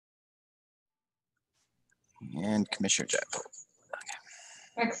And Commissioner Jackal.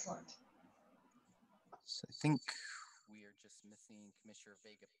 Excellent. So I think we are just missing Commissioner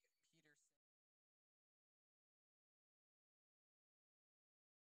Vega.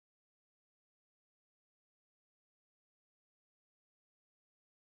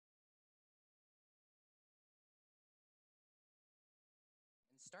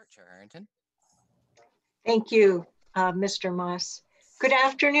 Start, Chair Harrington. Thank you, Mr. Moss. Good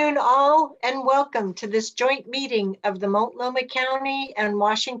afternoon, all, and welcome to this joint meeting of the Multnomah County and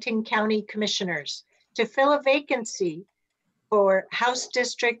Washington County Commissioners to fill a vacancy for House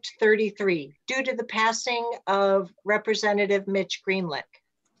District 33 due to the passing of Representative Mitch Greenlick.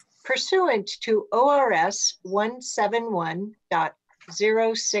 Pursuant to ORS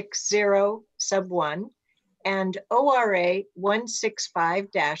 171.060 sub 1 and ORA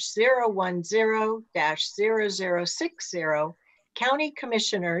 165-010-0060, County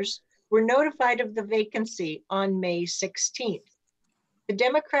Commissioners were notified of the vacancy on May 16th. The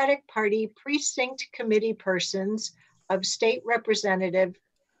Democratic Party Precinct Committee persons of State Representative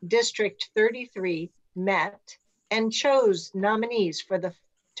District 33 met and chose nominees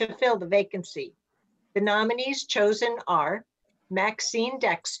to fill the vacancy. The nominees chosen are Maxine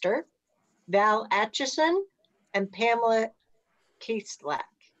Dexter, Val Atchison, and Pamela Kieslak.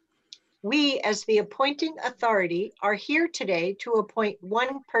 We, as the appointing authority, are here today to appoint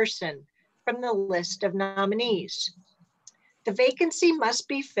one person from the list of nominees. The vacancy must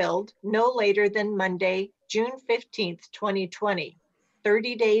be filled no later than Monday, June 15th, 2020,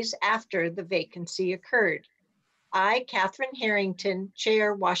 30 days after the vacancy occurred. I, Catherine Harrington,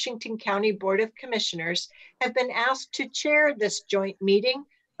 Chair, Washington County Board of Commissioners, have been asked to chair this joint meeting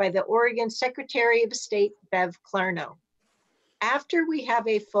by the Oregon Secretary of State, Bev Clarno. After we have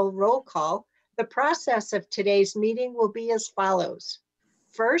a full roll call, the process of today's meeting will be as follows.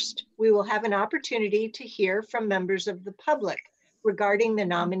 First, we will have an opportunity to hear from members of the public regarding the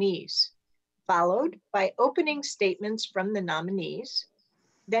nominees, followed by opening statements from the nominees,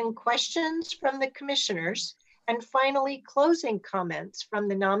 then questions from the commissioners, and finally closing comments from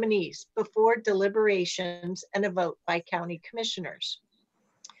the nominees before deliberations and a vote by county commissioners.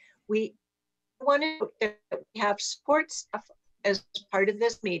 We want to note that we have support staff as part of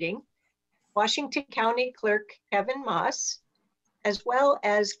this meeting, Washington County Clerk Kevin Moss, as well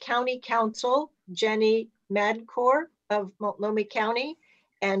as County Counsel Jenny Madcore of Multnomah County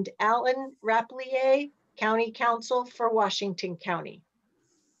and Alan Rapplier, County Counsel for Washington County.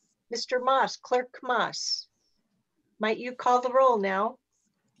 Mr. Moss, Clerk Moss, might you call the roll now?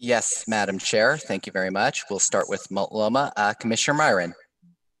 Yes, Madam Chair. Thank you very much. We'll start with Multnomah. Commissioner Myron.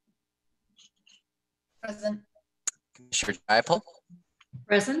 Present. Commissioner Jaipal.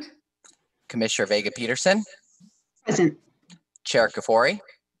 Present. Commissioner Vega Peterson. Present. Chair Kafori.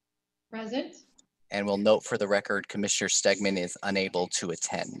 Present. And we'll note for the record, Commissioner Stegman is unable to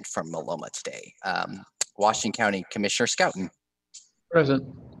attend from Multnomah today. Washington County Commissioner Scouten. Present.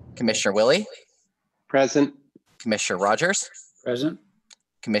 Commissioner Willie. Present. Commissioner Rogers. Present.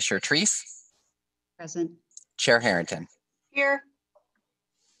 Commissioner Treese. Present. Chair Harrington. Here.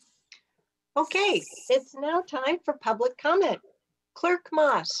 Okay, it's now time for public comment. Clerk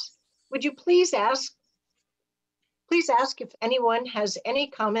Moss, would you please ask if anyone has any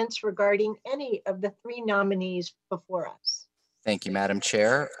comments regarding any of the three nominees before us? Thank you, Madam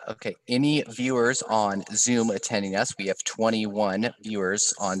Chair. Okay, any viewers on Zoom attending us? We have 21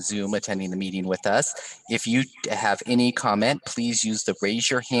 viewers on Zoom attending the meeting with us. If you have any comment, please use the raise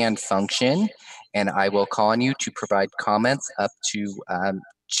your hand function, and I will call on you to provide comments up to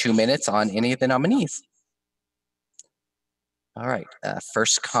 2 minutes on any of the nominees. All right,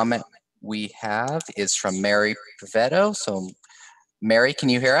 first comment we have is from Mary Pavetto. So Mary, can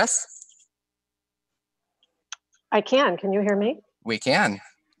you hear us? I can. Can you hear me? We can.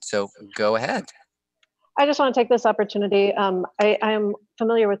 So go ahead. I just want to take this opportunity. I am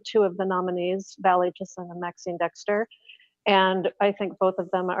familiar with two of the nominees, Val Atchison and Maxine Dexter, and I think both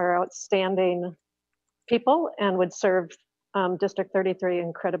of them are outstanding people and would serve District 33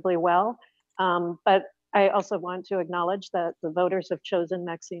 incredibly well. But I also want to acknowledge that the voters have chosen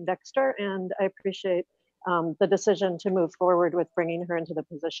Maxine Dexter, and I appreciate the decision to move forward with bringing her into the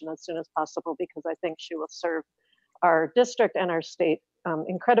position as soon as possible, because I think she will serve our district and our state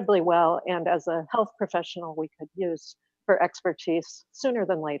incredibly well, and as a health professional we could use her expertise sooner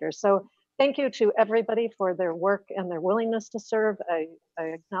than later. So thank you to everybody for their work and their willingness to serve. I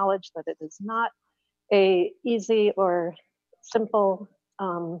acknowledge that it is not a easy or simple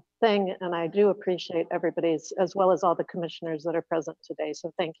thing, and I do appreciate everybody's, as well as all the commissioners that are present today.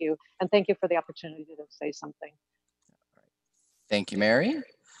 So thank you, and thank you for the opportunity to say something. Thank you, Mary.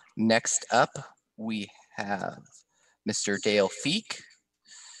 Next up, we have Mr. Dale Feek.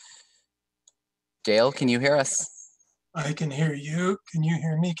 Dale, can you hear us? I can hear you. Can you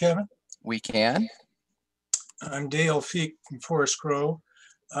hear me, Kevin? We can. I'm Dale Feek from Forest Grove.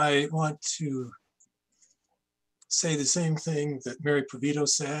 I want to say the same thing that Mary Pavito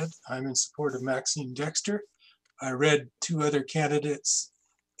said. I'm in support of Maxine Dexter. I read two other candidates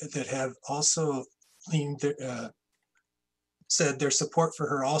that have also leaned said their support for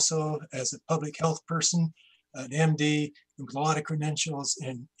her also as a public health person, an MD, with a lot of credentials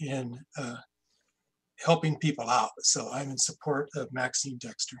in helping people out. So I'm in support of Maxine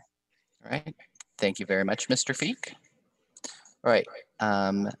Dexter. All right. Thank you very much, Mr. Feek. All right.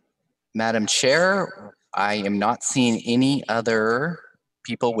 Madam Chair, I am not seeing any other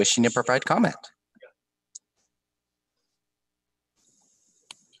people wishing to provide comment.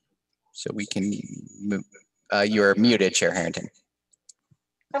 So we can move. You're muted, Chair Harrington.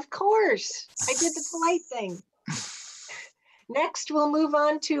 Of course, I did the polite thing. Next, we'll move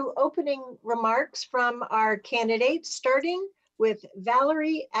on to opening remarks from our candidates, starting with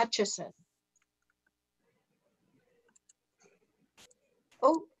Valerie Atchison.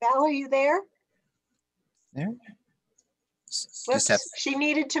 Oh, Val, are you there? There. Whoops, she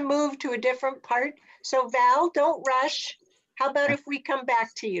needed to move to a different part. So Val, don't rush. How about if we come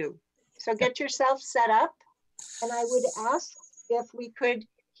back to you? So get yourself set up. And I would ask if we could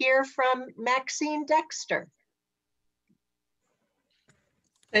hear from Maxine Dexter.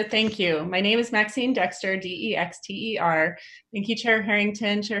 So thank you. My name is Maxine Dexter, D-E-X-T-E-R. Thank you, Chair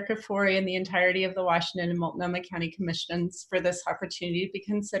Harrington, Chair Kafoury, and the entirety of the Washington and Multnomah County Commissions for this opportunity to be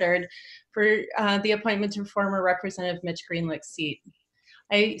considered for the appointment to former Representative Mitch Greenlick's seat.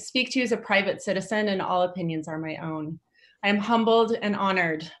 I speak to you as a private citizen, and all opinions are my own. I am humbled and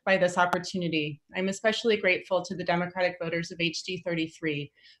honored by this opportunity. I'm especially grateful to the Democratic voters of HD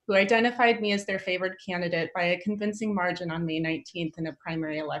 33, who identified me as their favored candidate by a convincing margin on May 19th in a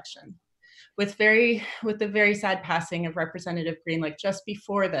primary election. With the very sad passing of Representative Greenlick just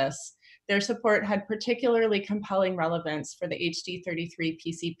before this, their support had particularly compelling relevance for the HD 33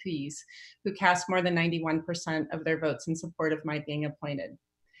 PCPs, who cast more than 91% of their votes in support of my being appointed.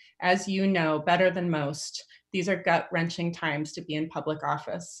 As you know better than most, these are gut-wrenching times to be in public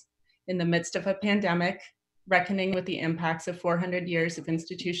office. In the midst of a pandemic, reckoning with the impacts of 400 years of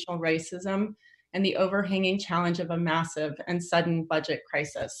institutional racism, and the overhanging challenge of a massive and sudden budget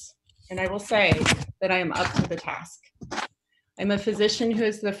crisis. And I will say that I am up to the task. I'm a physician who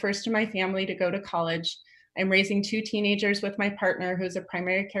is the first in my family to go to college. I'm raising 2 teenagers with my partner, who is a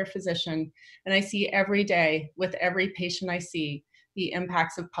primary care physician, and I see every day, with every patient I see, the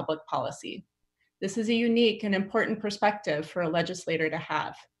impacts of public policy. This is a unique and important perspective for a legislator to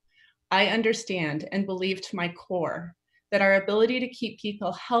have. I understand and believe to my core that our ability to keep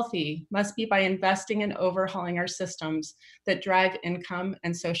people healthy must be by investing and overhauling our systems that drive income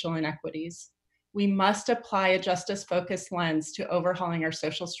and social inequities. We must apply a justice-focused lens to overhauling our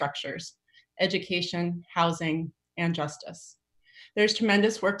social structures, education, housing, and justice. There's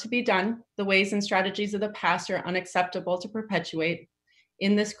tremendous work to be done. The ways and strategies of the past are unacceptable to perpetuate.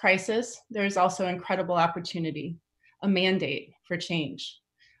 In this crisis, there is also incredible opportunity, a mandate for change.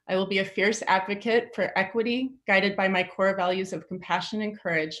 I will be a fierce advocate for equity, guided by my core values of compassion and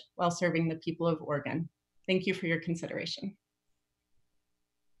courage while serving the people of Oregon. Thank you for your consideration.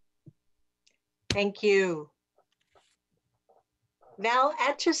 Thank you. Val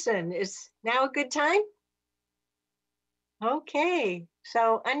Atchison, is now a good time? Okay,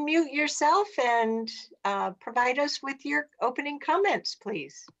 so unmute yourself and provide us with your opening comments,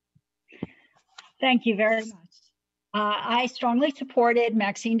 please. Thank you very much. I strongly supported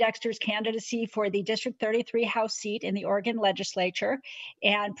Maxine Dexter's candidacy for the District 33 House seat in the Oregon legislature,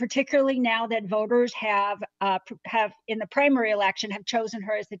 and particularly now that voters have in the primary election have chosen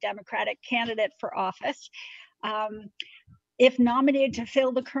her as the Democratic candidate for office. If nominated to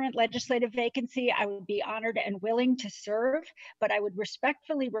fill the current legislative vacancy, I would be honored and willing to serve, but I would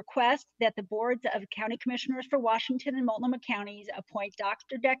respectfully request that the boards of county commissioners for Washington and Multnomah counties appoint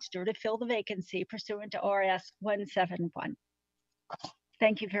Dr. Dexter to fill the vacancy pursuant to ORS 171.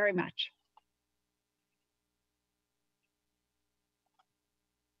 Thank you very much.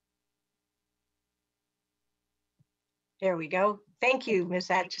 There we go. Thank you, Ms.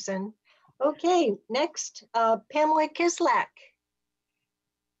 Atchison. Okay, next, Pamela Kislak.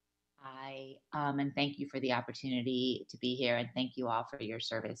 Hi, and thank you for the opportunity to be here, and thank you all for your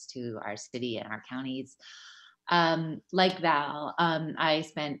service to our city and our counties. Like Val, I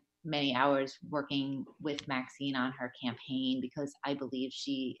spent many hours working with Maxine on her campaign because I believe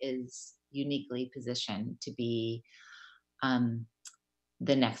she is uniquely positioned to be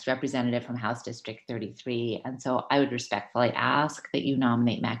the next representative from House District 33. And so I would respectfully ask that you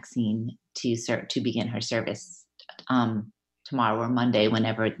nominate Maxine to begin her service tomorrow or Monday,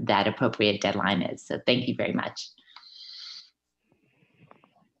 whenever that appropriate deadline is. So thank you very much.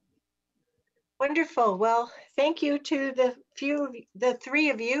 Wonderful. Well, thank you to the three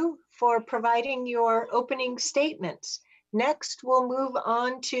of you for providing your opening statements. Next, we'll move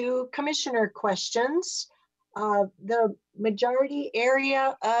on to commissioner questions. The majority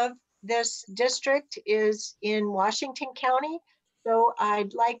area of this district is in Washington County. So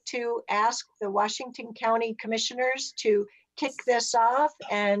I'd like to ask the Washington County commissioners to kick this off.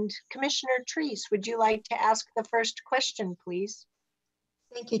 And Commissioner Treese, would you like to ask the first question, please?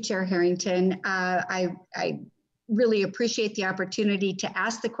 Thank you, Chair Harrington. I really appreciate the opportunity to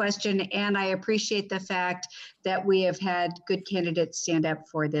ask the question, and I appreciate the fact that we have had good candidates stand up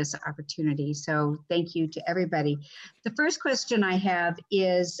for this opportunity. So thank you to everybody. The first question I have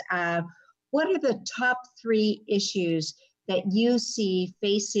is, what are the top 3 issues that you see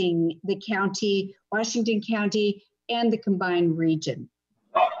facing the county, Washington County, and the combined region?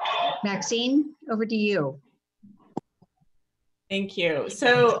 Maxine, over to you. Thank you.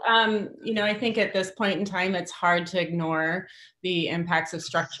 So, I think at this point in time, it's hard to ignore the impacts of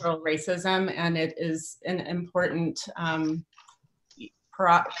structural racism, and it is an important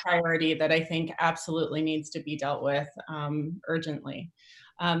priority that I think absolutely needs to be dealt with urgently.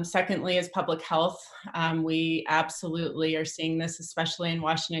 Secondly is public health. We absolutely are seeing this, especially in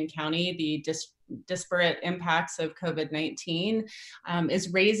Washington County. The disparate impacts of COVID-19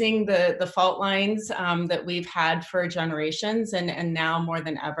 is raising the fault lines that we've had for generations, and now more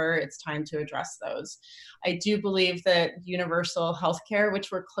than ever, it's time to address those. I do believe that universal health care,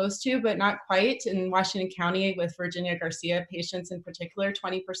 which we're close to, but not quite, in Washington County with Virginia Garcia patients in particular,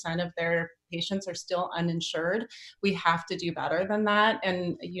 20% of their patients are still uninsured. We have to do better than that,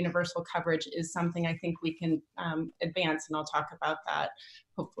 and universal coverage is something I think we can advance, and I'll talk about that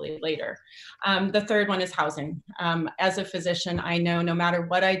hopefully later. The third one is housing. As a physician, I know no matter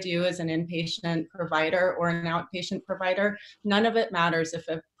what I do as an inpatient provider or an outpatient provider, none of it matters if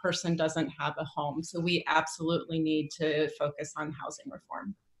a person doesn't have a home. So we absolutely need to focus on housing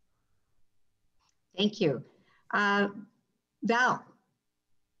reform. Thank you. Val,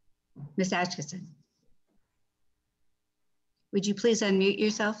 Ms. Atchison, would you please unmute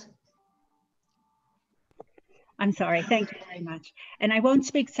yourself? I'm sorry, thank you very much. And I won't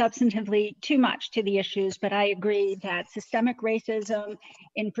speak substantively too much to the issues, but I agree that systemic racism,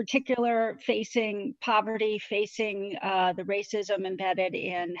 in particular, facing poverty, facing the racism embedded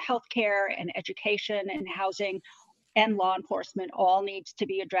in healthcare and education and housing and law enforcement, all needs to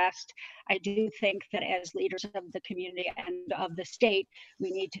be addressed. I do think that as leaders of the community and of the state, we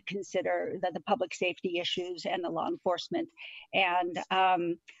need to consider the public safety issues and the law enforcement. And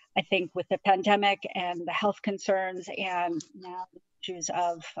I think with the pandemic and the health concerns and now the issues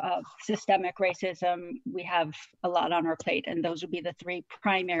of systemic racism, we have a lot on our plate, and those would be the 3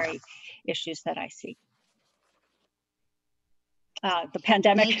 primary issues that I see. The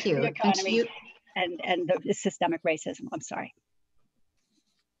pandemic, the economy, and the systemic racism. I'm sorry.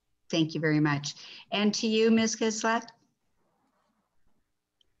 Thank you very much. And to you, Ms. Kislat?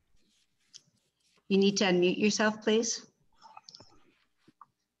 You need to unmute yourself, please.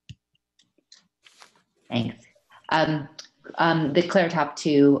 Thanks. The clear top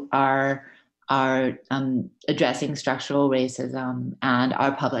 2 are addressing structural racism and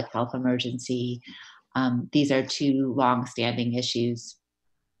our public health emergency. These are 2 long-standing issues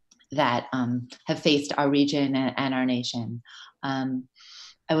that have faced our region and our nation.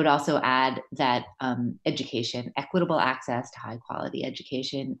 I would also add that education, equitable access to high-quality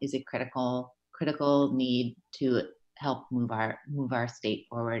education is a critical need to help move our state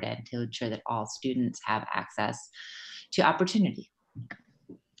forward and to ensure that all students have access to opportunity.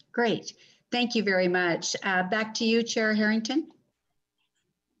 Great, thank you very much. Back to you, Chair Harrington.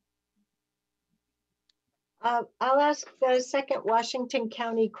 I'll ask the second Washington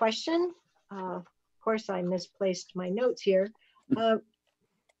County question. Of course, I misplaced my notes here.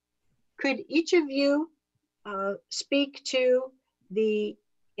 Could each of you speak to the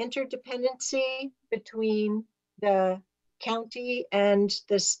interdependency between the county and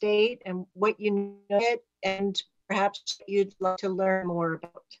the state and what you know it and perhaps you'd like to learn more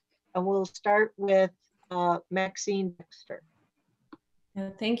about? And we'll start with Maxine Dexter. Yeah,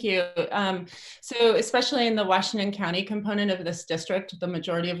 thank you. So especially in the Washington County component of this district, the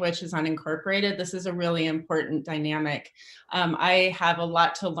majority of which is unincorporated, this is a really important dynamic. I have a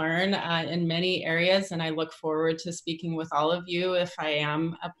lot to learn in many areas, and I look forward to speaking with all of you if I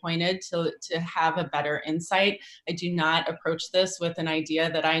am appointed to have a better insight. I do not approach this with an idea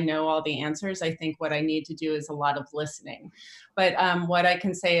that I know all the answers. I think what I need to do is a lot of listening. But what I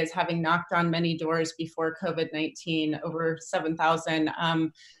can say is, having knocked on many doors before COVID-19, over 7,000,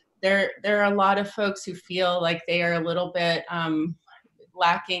 there are a lot of folks who feel like they are a little bit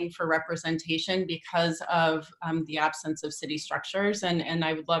lacking for representation because of the absence of city structures. And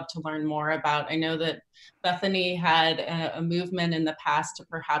I would love to learn more about, I know that Bethany had a movement in the past to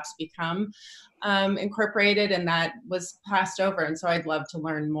perhaps become incorporated, and that was passed over. And so I'd love to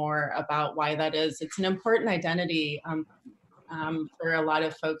learn more about why that is. It's an important identity for a lot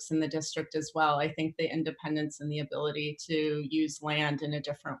of folks in the district as well. I think the independence and the ability to use land in a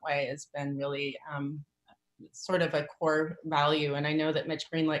different way has been really sort of a core value. And I know that Mitch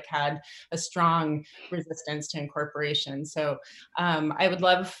Greenlick had a strong resistance to incorporation. So I would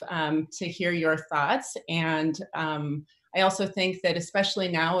love to hear your thoughts. And I also think that, especially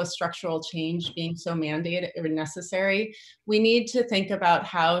now with structural change being so mandated or necessary, we need to think about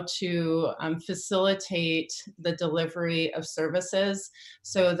how to facilitate the delivery of services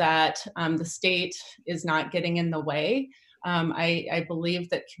so that the state is not getting in the way. I believe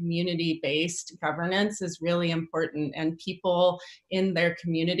that community-based governance is really important, and people in their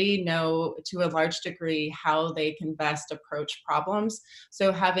community know to a large degree how they can best approach problems.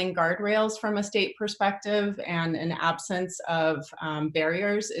 So having guardrails from a state perspective and an absence of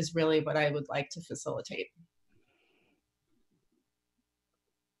barriers is really what I would like to facilitate.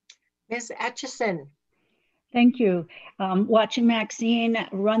 Ms. Atchison. Thank you. Watching Maxine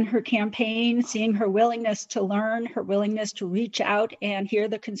run her campaign, seeing her willingness to learn, her willingness to reach out and hear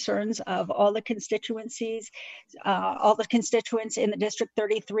the concerns of all the constituencies, all the constituents in the District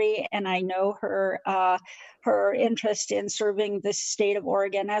 33, and I know her her interest in serving the state of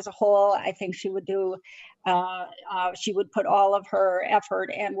Oregon as a whole. I think she would do. She would put all of her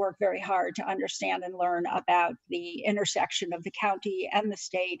effort and work very hard to understand and learn about the intersection of the county and the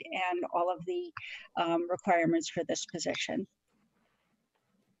state and all of the requirements for this position.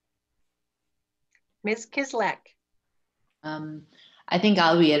 Ms. Kislak. I think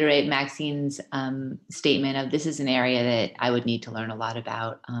I'll reiterate Maxine's statement of, this is an area that I would need to learn a lot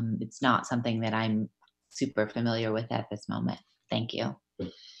about. It's not something that I'm super familiar with at this moment. Thank you.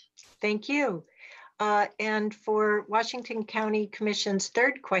 Thank you. And for Washington County Commission's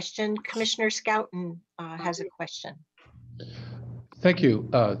third question, Commissioner Schouten has a question. Thank you,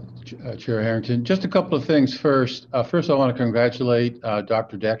 Chair Harrington. Just a couple of things first. First, I want to congratulate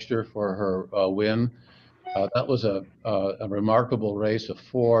Dr. Dexter for her win. That was a remarkable race of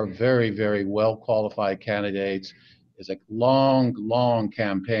 4 very, very well-qualified candidates. It's a long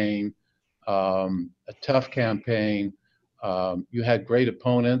campaign, a tough campaign. You had great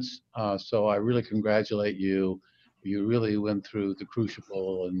opponents, so I really congratulate you. You really went through the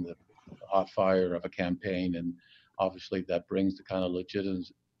crucible and the hot fire of a campaign, and obviously that brings the kind of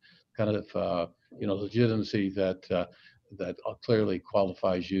legitimacy, legitimacy that that clearly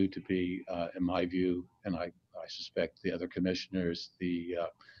qualifies you to be, in my view, and I suspect the other commissioners, the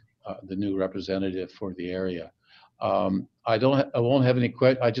new representative for the area. I won't have any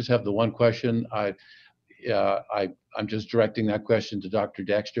questions. I just have the one question. I'm just directing that question to Dr.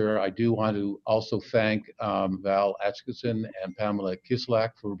 Dexter. I do want to also thank Val Atchison and Pamela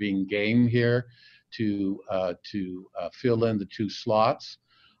Kislak for being game here to fill in the 2 slots.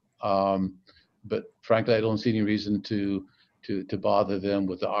 But frankly, I don't see any reason to bother them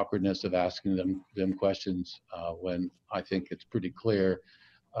with the awkwardness of asking them questions when I think it's pretty clear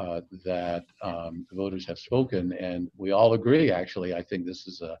that the voters have spoken, and we all agree. Actually, I think this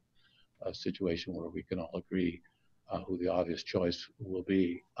is a situation where we can all agree who the obvious choice will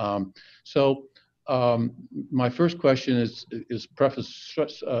be. So my first question is prefaced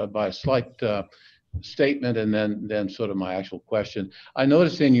by a slight statement and then sort of my actual question. I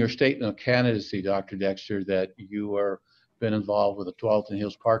noticed in your statement of candidacy, Dr. Dexter, that you are been involved with the Tualatin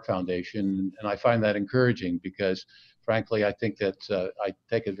Hills Park Foundation, and I find that encouraging because, frankly, I think that I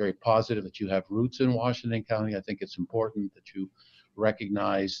take it very positive that you have roots in Washington County. I think it's important that you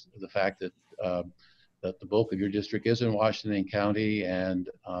recognize the fact that that the bulk of your district is in Washington County, and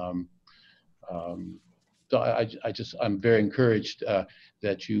so I'm very encouraged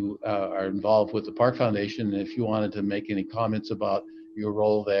that you are involved with the Park Foundation. And if you wanted to make any comments about your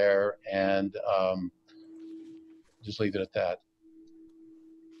role there, and just leave it at that.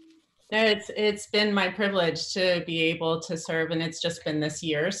 It's been my privilege to be able to serve, and it's just been this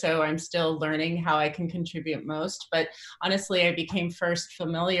year, so I'm still learning how I can contribute most. But honestly, I became first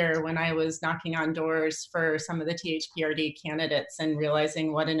familiar when I was knocking on doors for some of the THPRD candidates and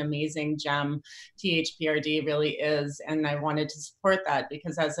realizing what an amazing gem THPRD really is. And I wanted to support that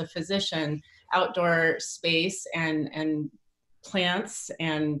because as a physician, outdoor space and plants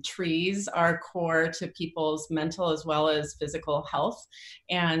and trees are core to people's mental as well as physical health,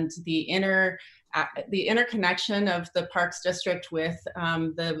 and the interconnection of the Parks District with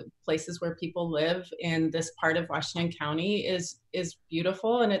the places where people live in this part of Washington County is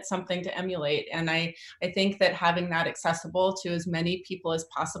beautiful, and it's something to emulate. And I think that having that accessible to as many people as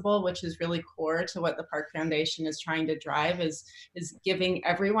possible, which is really core to what the Park Foundation is trying to drive, is giving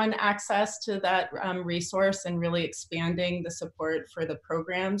everyone access to that resource and really expanding the support for the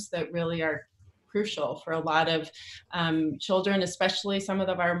programs that really are crucial for a lot of children, especially some of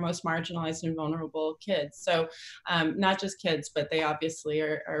our most marginalized and vulnerable kids. So not just kids, but they obviously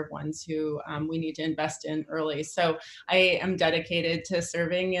are ones who we need to invest in early. So I am dedicated to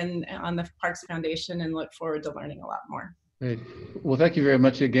serving on the Parks Foundation and look forward to learning a lot more. Great. Well, thank you very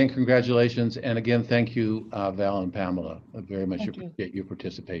much. Again, congratulations. And again, thank you, Val and Pamela. I very much appreciate your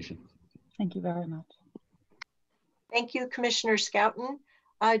participation. Thank you very much. Thank you, Commissioner Schouten.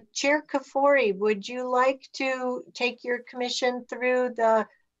 Chair Kafoury, would you like to take your commission through the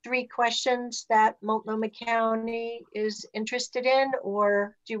 3 questions that Multnomah County is interested in,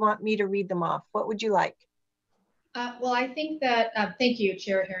 or do you want me to read them off? What would you like? Well, I think that, thank you,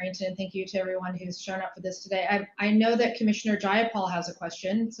 Chair Harrington. Thank you to everyone who's shown up for this today. I know that Commissioner Jayapal has a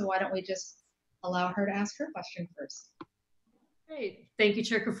question, so why don't we just allow her to ask her question first? Great. Thank you,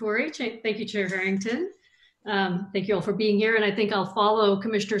 Chair Kafoury. Thank you, Chair Harrington. Thank you all for being here. And I think I'll follow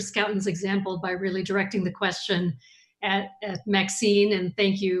Commissioner Schouten's example by really directing the question at Maxine. And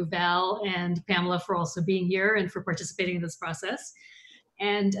thank you, Val and Pamela, for also being here and for participating in this process.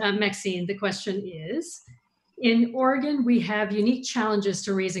 And Maxine, the question is, in Oregon, we have unique challenges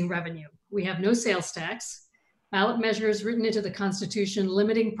to raising revenue. We have no sales tax, ballot measures written into the Constitution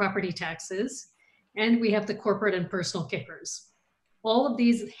limiting property taxes, and we have the corporate and personal kickers. All of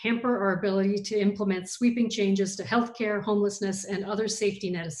these hamper our ability to implement sweeping changes to healthcare, homelessness, and other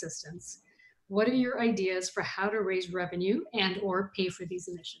safety net assistance. What are your ideas for how to raise revenue and/or pay for these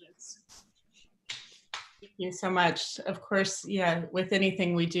initiatives? Thank you so much. Of course, yeah, with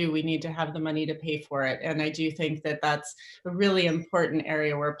anything we do, we need to have the money to pay for it. And I do think that that's a really important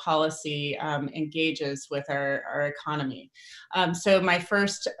area where policy engages with our economy. So my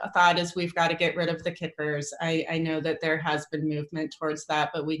first thought is we've got to get rid of the kickers. I know that there has been movement towards that,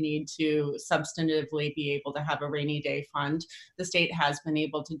 but we need to substantively be able to have a rainy day fund. The state has been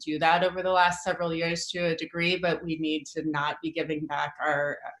able to do that over the last several years to a degree, but we need to not be giving back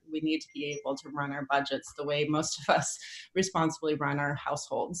we need to be able to run our budgets the way most of us responsibly run our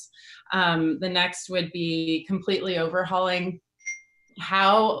households. The next would be completely overhauling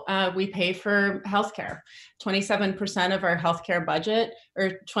how we pay for healthcare. 27% of our healthcare budget,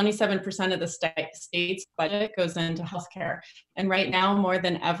 or 27% of the state's budget, goes into healthcare. And right now, more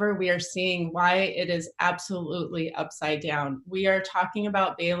than ever, we are seeing why it is absolutely upside down. We are talking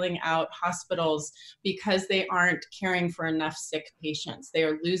about bailing out hospitals because they aren't caring for enough sick patients. They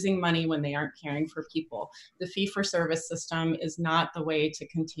are losing money when they aren't caring for people. The fee-for-service system is not the way to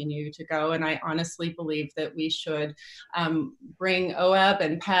continue to go. And I honestly believe that we should bring OEB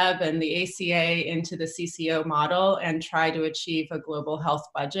and PEB and the ACA into the CCO model and try to achieve a global health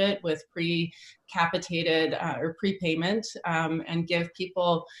budget with pre-capitated or prepayment and give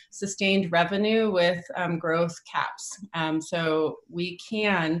people sustained revenue with growth caps. So we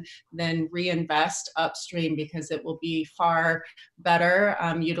can then reinvest upstream because it will be far better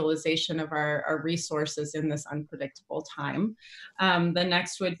utilization of our resources in this unpredictable time. The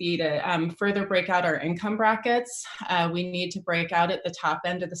next would be to further break out our income brackets. We need to break out at the top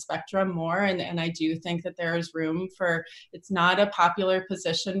end of the spectrum more, and I do think that there is room for, it's not a popular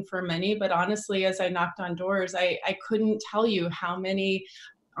position for many, but honestly, as I knocked on doors, I couldn't tell you how many,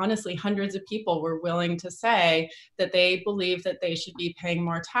 honestly, hundreds of people were willing to say that they believe that they should be paying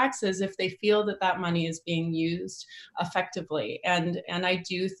more taxes if they feel that that money is being used effectively. And I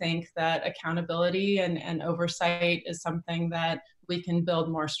do think that accountability and oversight is something that we can build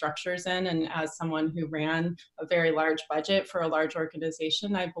more structures in. And as someone who ran a very large budget for a large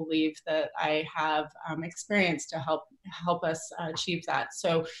organization, I believe that I have experience to help us achieve that.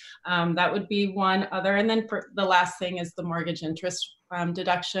 So that would be one other. And then for the last thing is the mortgage interest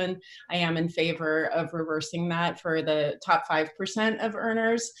deduction. I am in favor of reversing that for the top 5% of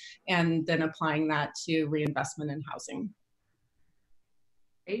earners and then applying that to reinvestment in housing.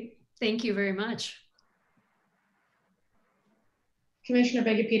 Great. Thank you very much. Commissioner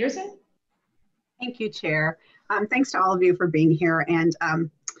Vega-Peterson? Thank you, Chair. Thanks to all of you for being here. And,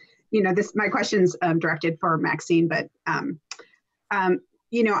 my question's directed for Maxine, but, I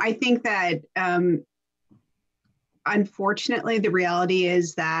think that unfortunately, the reality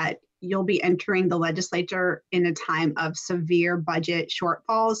is that you'll be entering the legislature in a time of severe budget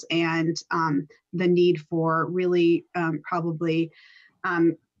shortfalls and the need for really probably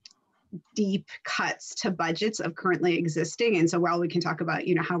deep cuts to budgets of currently existing. And so while we can talk about,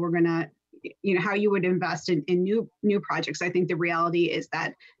 how we're going to, how you would invest in new projects, I think the reality is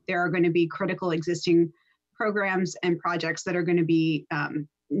that there are going to be critical existing programs and projects that are going to be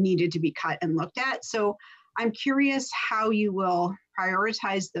needed to be cut and looked at. So I'm curious how you will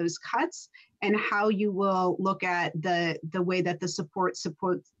prioritize those cuts and how you will look at the way that the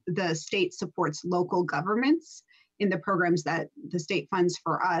state supports local governments in the programs that the state funds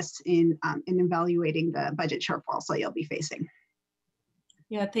for us in evaluating the budget shortfalls that you'll be facing.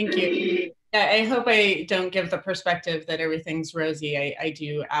 Yeah, thank you. I hope I don't give the perspective that everything's rosy. I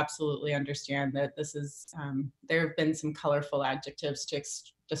do absolutely understand that this is, there have been some colorful adjectives to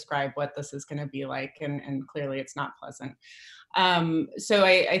describe what this is going to be like, and clearly it's not pleasant. So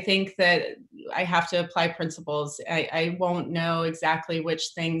I think that I have to apply principles. I won't know exactly which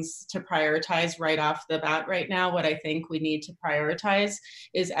things to prioritize right off the bat right now. What I think we need to prioritize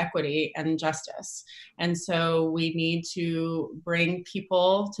is equity and justice. And so we need to bring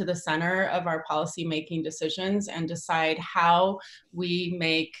people to the center of our policy-making decisions and decide how we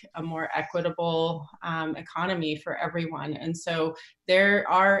make a more equitable economy for everyone. And so there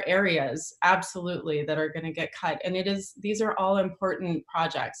are areas absolutely that are going to get cut, and these are all important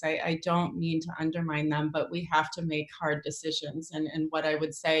projects. I don't mean to undermine them, but we have to make hard decisions. And what I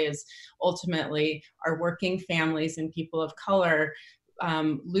would say is ultimately our working families and people of color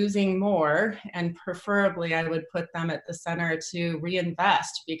losing more, and preferably I would put them at the center to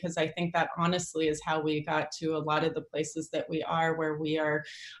reinvest, because I think that honestly is how we got to a lot of the places that we are, where we are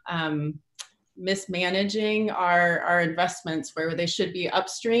mismanaging our investments where they should be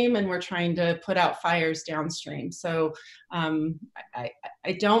upstream, and we're trying to put out fires downstream. So I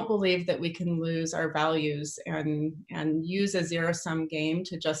don't believe that we can lose our values and use a zero-sum game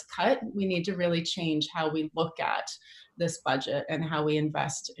to just cut. We need to really change how we look at this budget and how we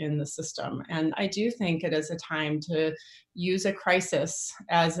invest in the system. And I do think it is a time to use a crisis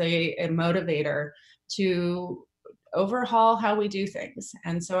as a motivator to overhaul how we do things.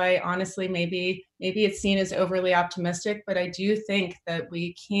 And so I honestly, maybe it's seen as overly optimistic, but I do think that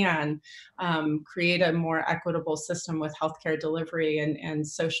we can create a more equitable system with healthcare delivery and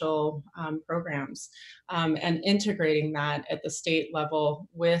social programs, and integrating that at the state level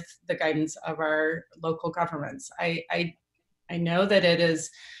with the guidance of our local governments. I know that it is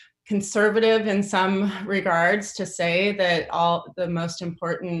conservative in some regards to say that all the most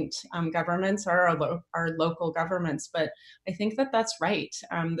important governments are our local governments, but I think that that's right.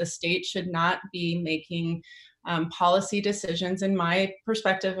 The state should not be making policy decisions, in my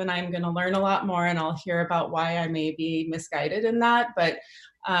perspective, and I'm going to learn a lot more, and I'll hear about why I may be misguided in that, but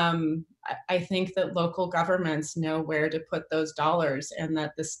I think that local governments know where to put those dollars, and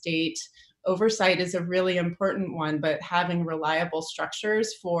that the state oversight is a really important one, but having reliable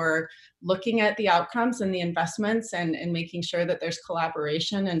structures for looking at the outcomes and the investments and making sure that there's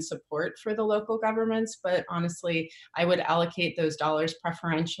collaboration and support for the local governments. But honestly, I would allocate those dollars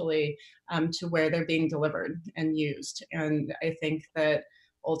preferentially to where they're being delivered and used. And I think that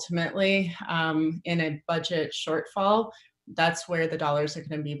ultimately, in a budget shortfall, that's where the dollars are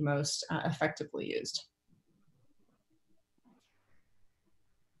going to be most effectively used.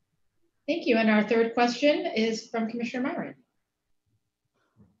 Thank you. And our third question is from Commissioner Myron,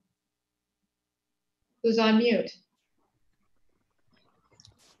 who's on mute.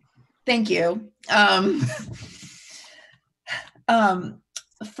 Thank you.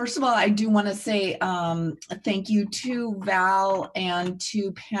 First of all, I do want to say thank you to Val and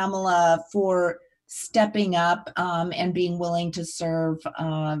to Pamela for stepping up and being willing to serve.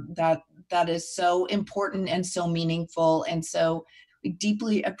 That is so important and so meaningful, and so we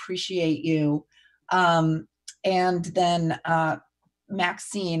deeply appreciate you. And then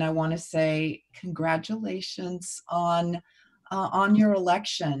Maxine, I want to say congratulations on your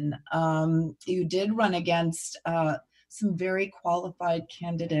election. You did run against some very qualified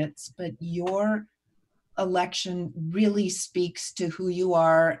candidates, but your election really speaks to who you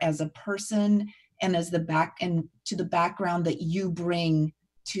are as a person and as to the background that you bring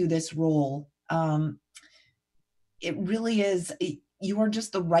to this role. It really is. You are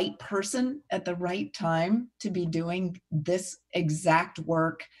just the right person at the right time to be doing this exact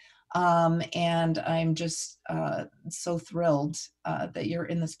work. And I'm just so thrilled that you're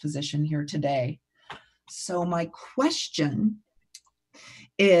in this position here today. So my question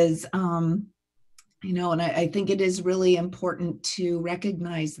is, you know, and I think it is really important to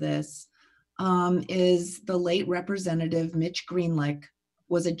recognize this, is the late Representative Mitch Greenlick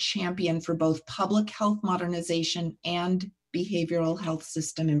was a champion for both public health modernization and behavioral health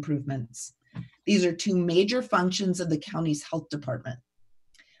system improvements. These are two major functions of the county's health department.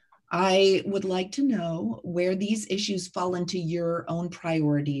 I would like to know where these issues fall into your own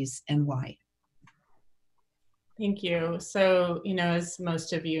priorities and why. Thank you. So, you know, as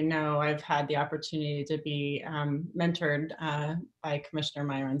most of you know, I've had the opportunity to be mentored by Commissioner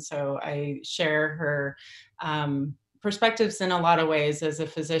Myron. So I share her perspectives in a lot of ways as a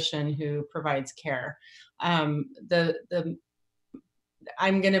physician who provides care. I'm going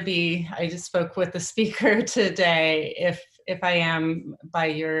to be, I just spoke with the speaker today. If I am, by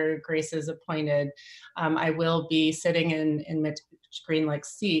your graces, appointed, I will be sitting in Mitch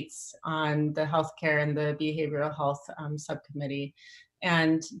Greenlick's seats on the healthcare and the behavioral health subcommittee.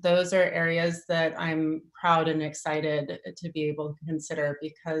 And those are areas that I'm proud and excited to be able to consider,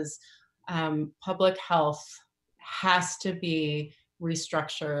 because public health has to be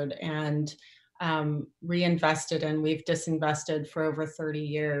restructured and reinvested, and we've disinvested for over 30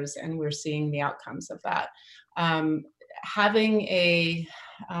 years, and we're seeing the outcomes of that. Having a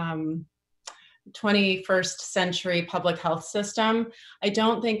 21st century public health system, I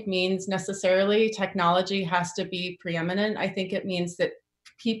don't think means necessarily technology has to be preeminent. I think it means that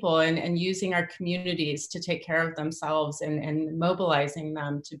people and using our communities to take care of themselves and mobilizing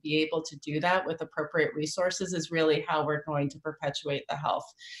them to be able to do that with appropriate resources is really how we're going to perpetuate the health.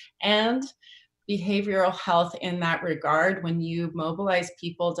 And behavioral health in that regard, when you mobilize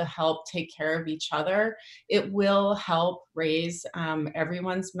people to help take care of each other, it will help raise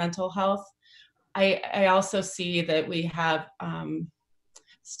everyone's mental health. I also see that we have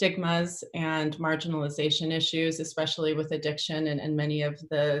stigmas and marginalization issues, especially with addiction and many of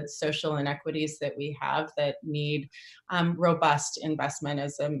the social inequities that we have that need robust investment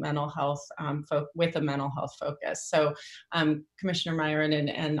as a mental health with a mental health focus. So Commissioner Myron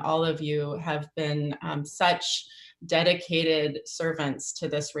and all of you have been such dedicated servants to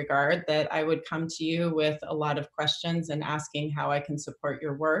this regard that I would come to you with a lot of questions and asking how I can support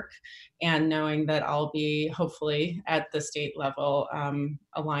your work, and knowing that I'll be hopefully at the state level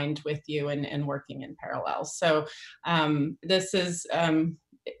aligned with you and working in parallel. So this is,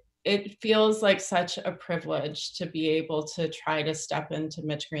 it feels like such a privilege to be able to try to step into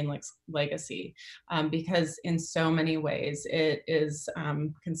Mitch Greenlick's legacy, because in so many ways it is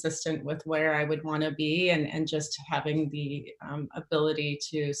consistent with where I would want to be, and just having the ability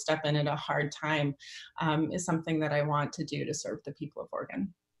to step in at a hard time is something that I want to do to serve the people of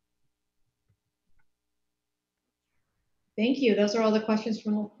Oregon. Thank you. Those are all the questions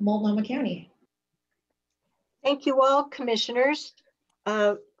from Multnomah County. Thank you all, commissioners.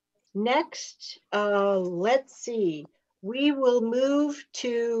 Next, let's see. We will move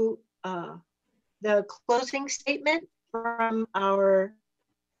to the closing statement from our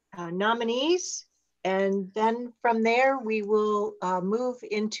nominees, and then from there we will move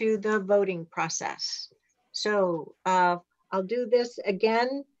into the voting process. So I'll do this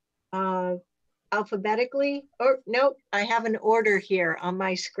again alphabetically. Or nope, I have an order here on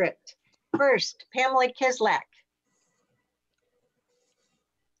my script. First, Pamela Kislak.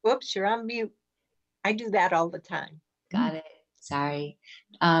 Whoops, you're on mute. I do that all the time. Got it. Sorry.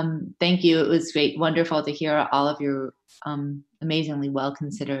 Thank you. It was great, wonderful to hear all of your amazingly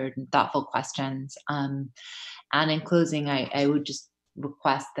well-considered and thoughtful questions. And in closing, I would just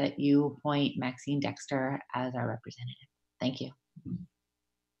request that you appoint Maxine Dexter as our representative. Thank you.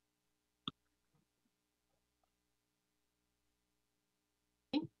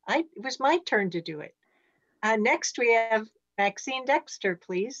 It was my turn to do it. Next, we have Maxine Dexter,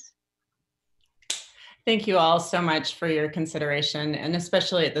 please. Thank you all so much for your consideration, and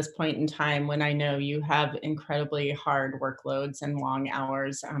especially at this point in time when I know you have incredibly hard workloads and long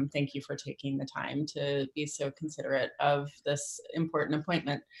hours. Thank you for taking the time to be so considerate of this important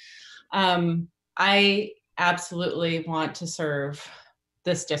appointment. I absolutely want to serve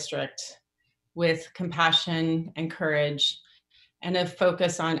this district with compassion and courage and a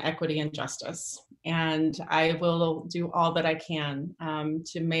focus on equity and justice. And I will do all that I can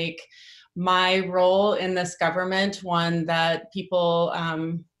to make my role in this government one that people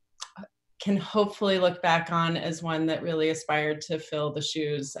can hopefully look back on as one that really aspired to fill the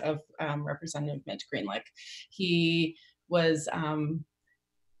shoes of Representative Mitch Greenlick. He was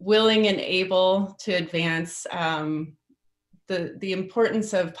willing and able to advance the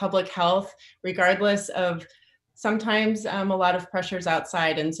importance of public health, regardless of sometimes a lot of pressures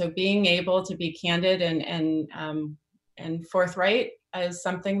outside. And so being able to be candid and forthright is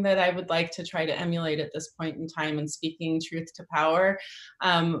something that I would like to try to emulate at this point in time, and speaking truth to power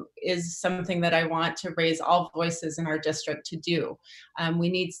is something that I want to raise all voices in our district to do. We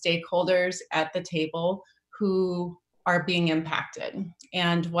need stakeholders at the table who are being impacted.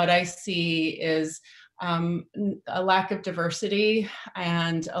 And what I see is a lack of diversity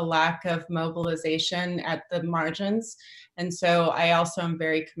and a lack of mobilization at the margins. And so I also am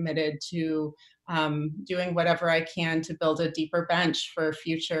very committed to doing whatever I can to build a deeper bench for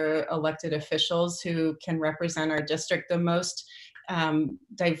future elected officials who can represent our district, the most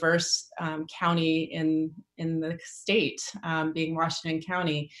diverse county in the state, being Washington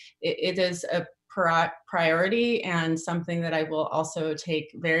County. It is a priority and something that I will also take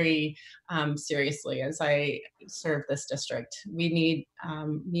very seriously as I serve this district. We need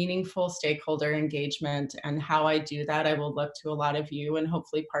meaningful stakeholder engagement, and how I do that, I will look to a lot of you and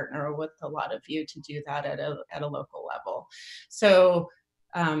hopefully partner with a lot of you to do that at a local level. So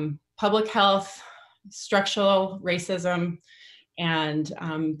public health, structural racism, and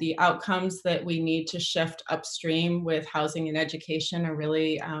the outcomes that we need to shift upstream with housing and education are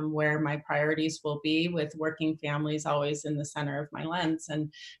really where my priorities will be, with working families always in the center of my lens.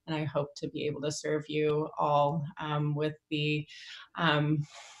 And I hope to be able to serve you all with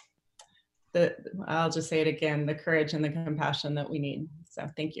I'll just say it again, the courage and the compassion that we need. So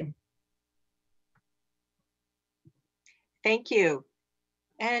thank you. Thank you.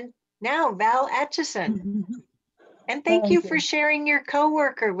 And now Val Atchison. And thank you for sharing your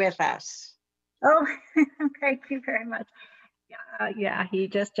coworker with us. Oh, thank you very much. Yeah, he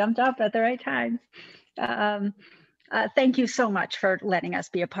just jumped up at the right time. Thank you so much for letting us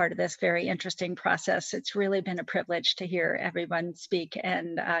be a part of this very interesting process. It's really been a privilege to hear everyone speak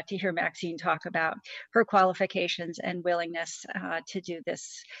and to hear Maxine talk about her qualifications and willingness to do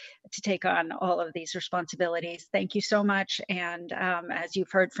this, to take on all of these responsibilities. Thank you so much. And as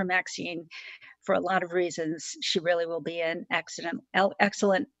you've heard from Maxine, for a lot of reasons, she really will be an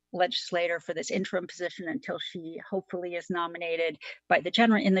excellent legislator for this interim position until she hopefully is nominated by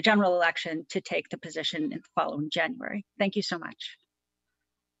in the general election to take the position in the following January. Thank you so much.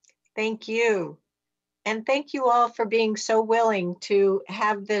 Thank you. And thank you all for being so willing to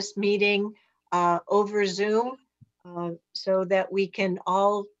have this meeting over Zoom so that we can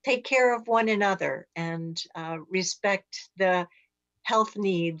all take care of one another and respect the health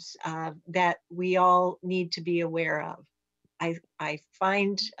needs that we all need to be aware of. I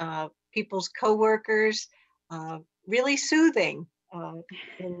find people's coworkers really soothing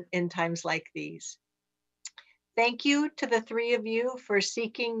in times like these. Thank you to the three of you for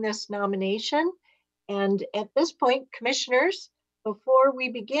seeking this nomination. And at this point, commissioners, before we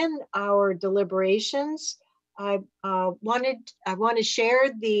begin our deliberations, I want to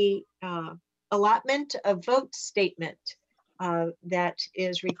share the allotment of vote statement that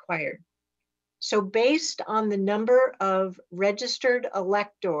is required. So based on the number of registered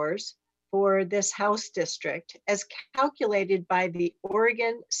electors for this House district, as calculated by the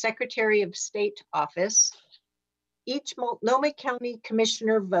Oregon Secretary of State Office, each Multnomah County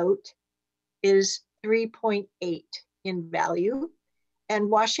Commissioner vote is 3.8 in value, and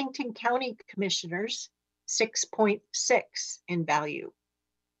Washington County Commissioners 6.6 in value.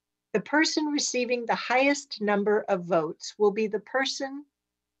 The person receiving the highest number of votes will be the person,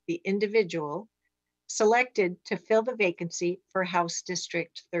 the individual, selected to fill the vacancy for House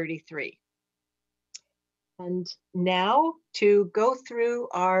District 33. And now to go through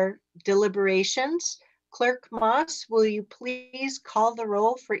our deliberations, Clerk Moss, will you please call the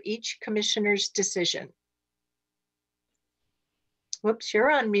roll for each commissioner's decision? Whoops,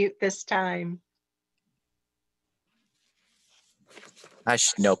 you're on mute this time. I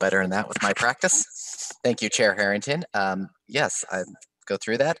should know better than that with my practice. Thank you, Chair Harrington. Yes, I go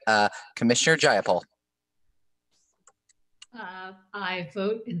through that. Commissioner Jayapal. I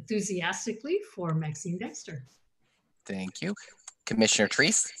vote enthusiastically for Maxine Dexter. Thank you. Commissioner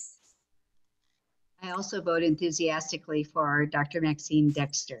Treese. I also vote enthusiastically for Dr. Maxine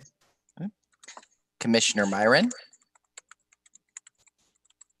Dexter. Okay. Commissioner Myron.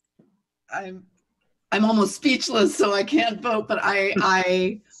 I'm almost speechless, so I can't vote, but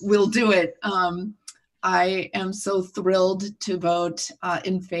I will do it. I am so thrilled to vote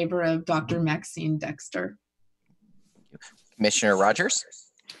in favor of Dr. Maxine Dexter. Commissioner Rogers.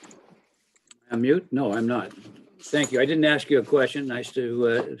 I'm mute? No, I'm not. Thank you. I didn't ask you a question. Nice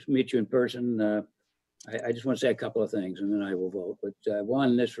to meet you in person. I just want to say a couple of things and then I will vote. But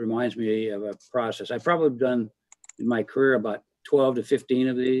one, this reminds me of a process. I've probably done in my career about 12 to 15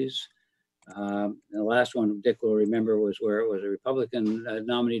 of these. And the last one Dick will remember was where it was a Republican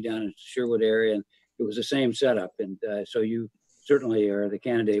nominee down in Sherwood area, and it was the same setup. And so you certainly are the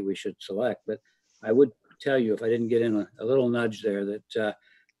candidate we should select. But I would tell you, if I didn't get in a little nudge there, that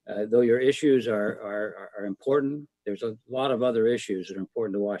though your issues are important, there's a lot of other issues that are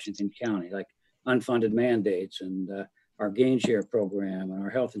important to Washington County, like unfunded mandates and our gain share program and our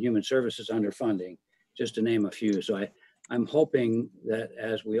health and human services underfunding, just to name a few. So I'm hoping that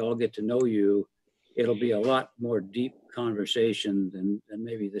as we all get to know you, it'll be a lot more deep conversation than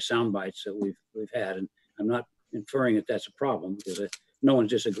maybe the sound bites that we've had. And I'm not inferring that that's a problem, because no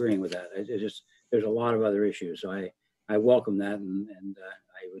one's disagreeing with that. There's a lot of other issues. So I welcome that, and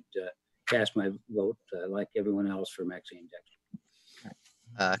I would cast my vote like everyone else for Maxine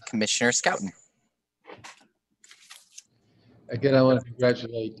Dexter. Commissioner Scouten. Again, I want to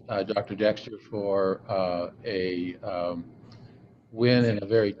congratulate Dr. Dexter for a win in a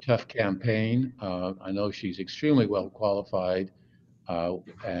very tough campaign. I know she's extremely well qualified,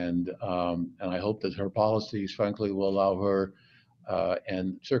 and I hope that her policies, frankly, will allow her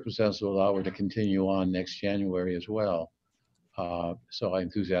and circumstances will allow her to continue on next January as well. So I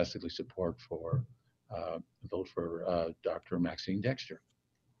enthusiastically support vote for Dr. Maxine Dexter.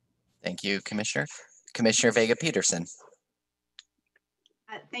 Thank you, Commissioner. Commissioner Vega Peterson.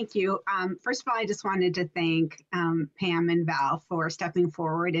 Thank you. First of all, I just wanted to thank Pam and Val for stepping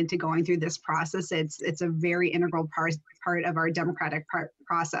forward into going through this process. It's a very integral part of our democratic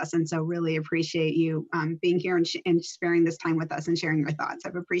process, and so really appreciate you being here and sparing this time with us and sharing your thoughts.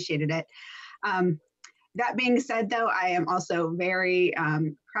 I've appreciated it. That being said, though, I am also very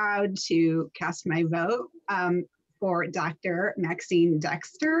proud to cast my vote for Dr. Maxine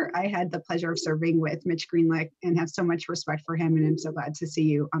Dexter. I had the pleasure of serving with Mitch Greenlick and have so much respect for him, and I'm so glad to see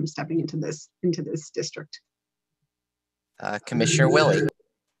you stepping into this district. Commissioner Willie.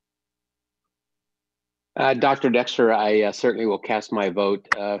 Dr. Dexter, I certainly will cast my vote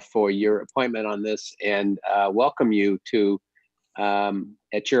for your appointment on this, and welcome you to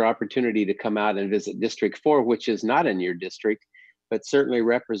at your opportunity to come out and visit District 4, which is not in your district, but certainly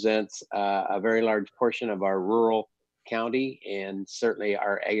represents a very large portion of our rural county, and certainly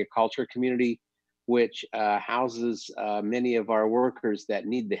our agriculture community, which houses many of our workers that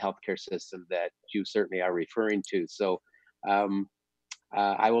need the healthcare system that you certainly are referring to. So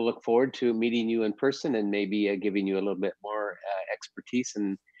I will look forward to meeting you in person and maybe giving you a little bit more expertise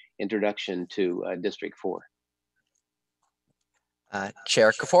and introduction to District 4.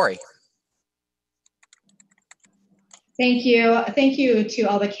 Chair Kafori. Thank you. Thank you to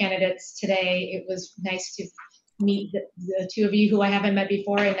all the candidates today. It was nice to meet the two of you who I haven't met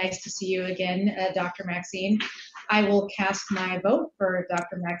before, and nice to see you again, Dr. Maxine. I will cast my vote for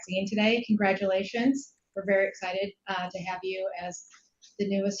Dr. Maxine today. Congratulations. We're very excited to have you as the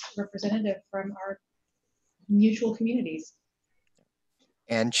newest representative from our mutual communities.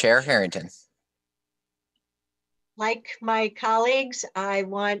 And Chair Harrington. Like my colleagues, I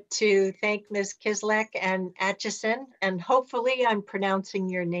want to thank Ms. Kislek and Atchison, and hopefully I'm pronouncing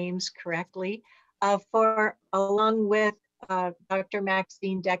your names correctly, for along with Dr.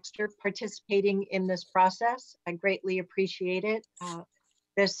 Maxine Dexter participating in this process. I greatly appreciate it.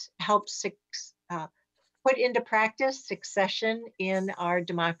 This helps put into practice succession in our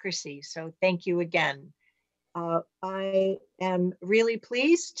democracy. So thank you again. I am really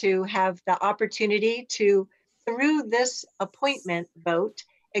pleased to have the opportunity to, through this appointment vote,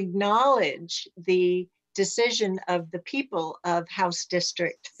 acknowledge the decision of the people of House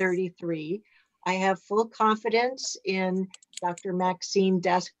District 33. I have full confidence in Dr. Maxine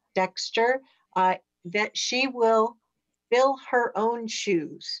Dexter that she will fill her own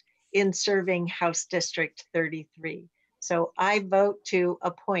shoes in serving House District 33. So I vote to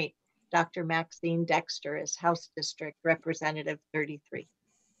appoint Dr. Maxine Dexter as House District Representative 33.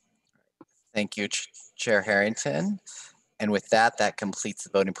 Thank you, Chair Harrington. And with that, that completes the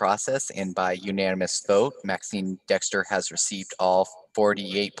voting process. And by unanimous vote, Maxine Dexter has received all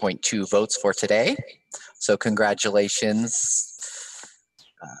 48.2 votes for today. So congratulations,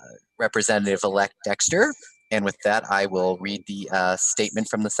 Representative-elect Dexter. And with that, I will read the statement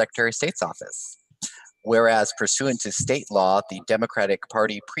from the Secretary of State's office. Whereas pursuant to state law, the Democratic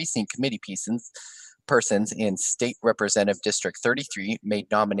Party Precinct Committee persons in State Representative District 33 made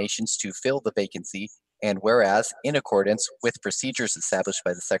nominations to fill the vacancy, and whereas in accordance with procedures established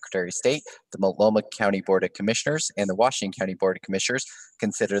by the Secretary of State, the Multnomah County Board of Commissioners and the Washington County Board of Commissioners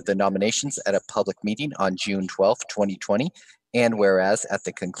considered the nominations at a public meeting on June 12, 2020, and whereas at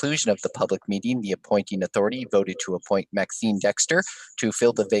the conclusion of the public meeting, the appointing authority voted to appoint Maxine Dexter to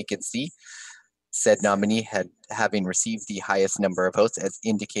fill the vacancy Said nominee having received the highest number of votes as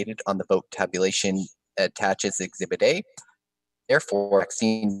indicated on the vote tabulation attaches Exhibit A. Therefore,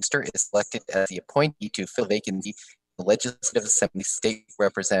 Maxine Dexter is selected as the appointee to fill vacancy in the Legislative Assembly State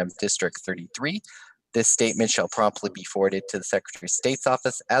Representative District 33. This statement shall promptly be forwarded to the Secretary of State's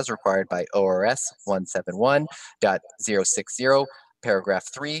office as required by ORS 171.060, paragraph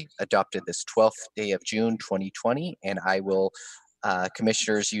 3, adopted this 12th day of June 2020. And I will,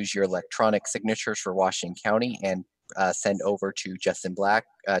 commissioners, use your electronic signatures for Washington County and send over to Justin Black,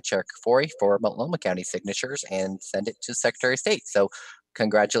 Chair Kafori, for Multnomah County signatures and send it to Secretary of State. So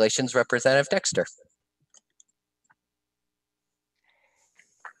congratulations, Representative Dexter.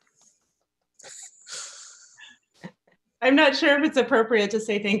 I'm not sure if it's appropriate to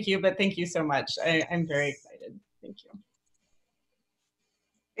say thank you, but thank you so much. I'm very excited. Thank you.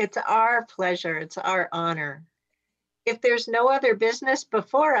 It's our pleasure. It's our honor. If there's no other business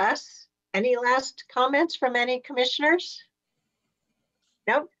before us, any last comments from any commissioners?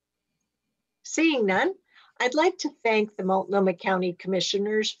 Nope. Seeing none, I'd like to thank the Multnomah County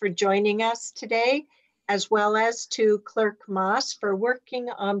Commissioners for joining us today, as well as to Clerk Moss for working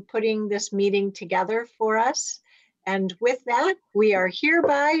on putting this meeting together for us. And with that, we are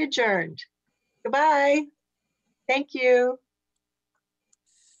hereby adjourned. Goodbye. Thank you.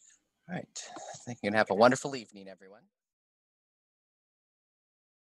 All right. I think you can have a wonderful evening, everyone.